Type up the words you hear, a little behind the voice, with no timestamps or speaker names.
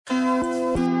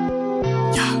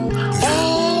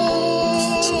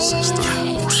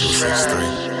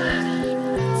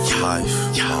6'3". Life,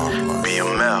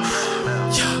 BMF.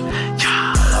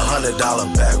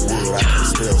 $100 backwood, I can't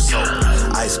spell soap.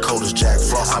 Ice cold as Jack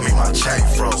Frost, I mean my chain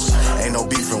froze. Ain't no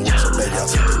beefing with you, baby, I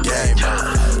took the game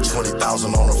over.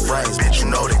 20,000 on the frames, bitch, you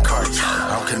know they cards.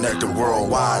 I'm connected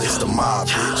worldwide, it's the mob,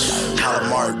 bitch.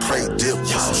 Calamari plate dip with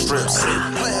some strips.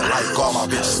 Like all my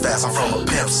bitches fast, I'm from a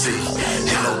Pimp C.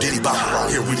 Ain't no Diddy bop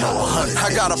around here, we know 100.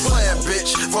 I got a plan,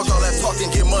 bitch. Fuck all that talking,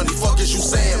 get money, fuck is you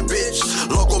saying, bitch.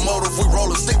 Locomotive, we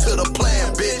rollin', stick to the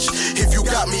plan, bitch. If you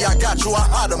got me, I got you, I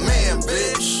hide a man,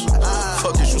 bitch.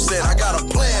 Fuck is you said, I got a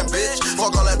plan, bitch.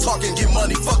 Fuck all that talking, get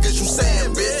money, fuck is you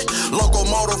saying, bitch.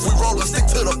 Locomotive, we rollin', stick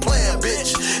to the plan,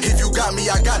 bitch. If you got me,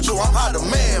 I got you, I'm hot a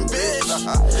man, bitch.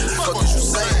 Fuck is you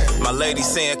saying? My lady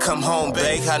saying, come home,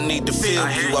 babe, I need to feel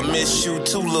you. I miss you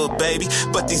too, little baby,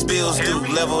 but these bills do.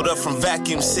 Leveled up from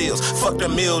vacuum seals, fuck the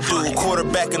mildew.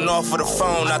 Quarterbacking off of the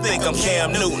phone, I think I'm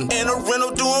Cam Newton. In a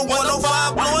rental doing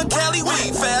 105, blowing Cali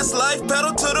weed. Fast life,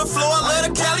 pedal to the floor, let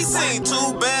a Cali sing.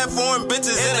 Too bad foreign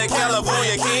bitches in the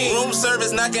California king. Room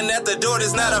service knocking at the door,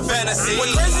 this not a fantasy.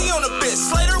 Went crazy on the bitch,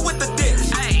 Slater with the dick.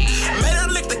 Made her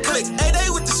lick the click,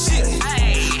 8A with the shit.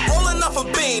 Rolling off a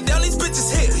bean, down these bitches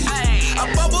hit. I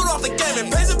bubbled off the game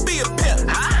and pays to be a pimp.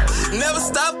 Never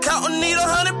stop counting, need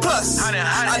 100 plus.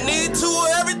 I need two of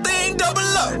everything, double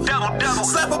up.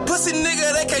 Slap a pussy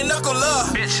nigga, they can't knuckle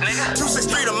up.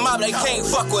 263 the mob, they can't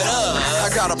fuck with us. I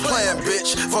got a plan,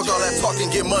 bitch. Fuck all that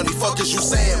talking, get money, fuck is you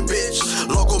saying, bitch.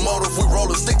 Locomotive, we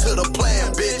rollin', stick to the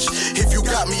plan, bitch. If you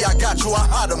got me, I got you, I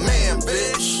hide a man,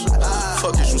 bitch.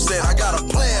 Fuck is you said, I got a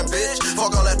plan, bitch.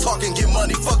 Fuck all that talking, get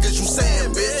money, fuck is you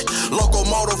saying, bitch.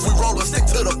 Locomotive, we rollin', stick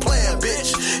to the plan,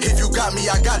 bitch. If you got me,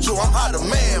 I got you, I'm hot a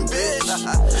man, bitch.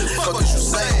 Fuck is you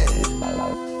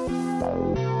saying?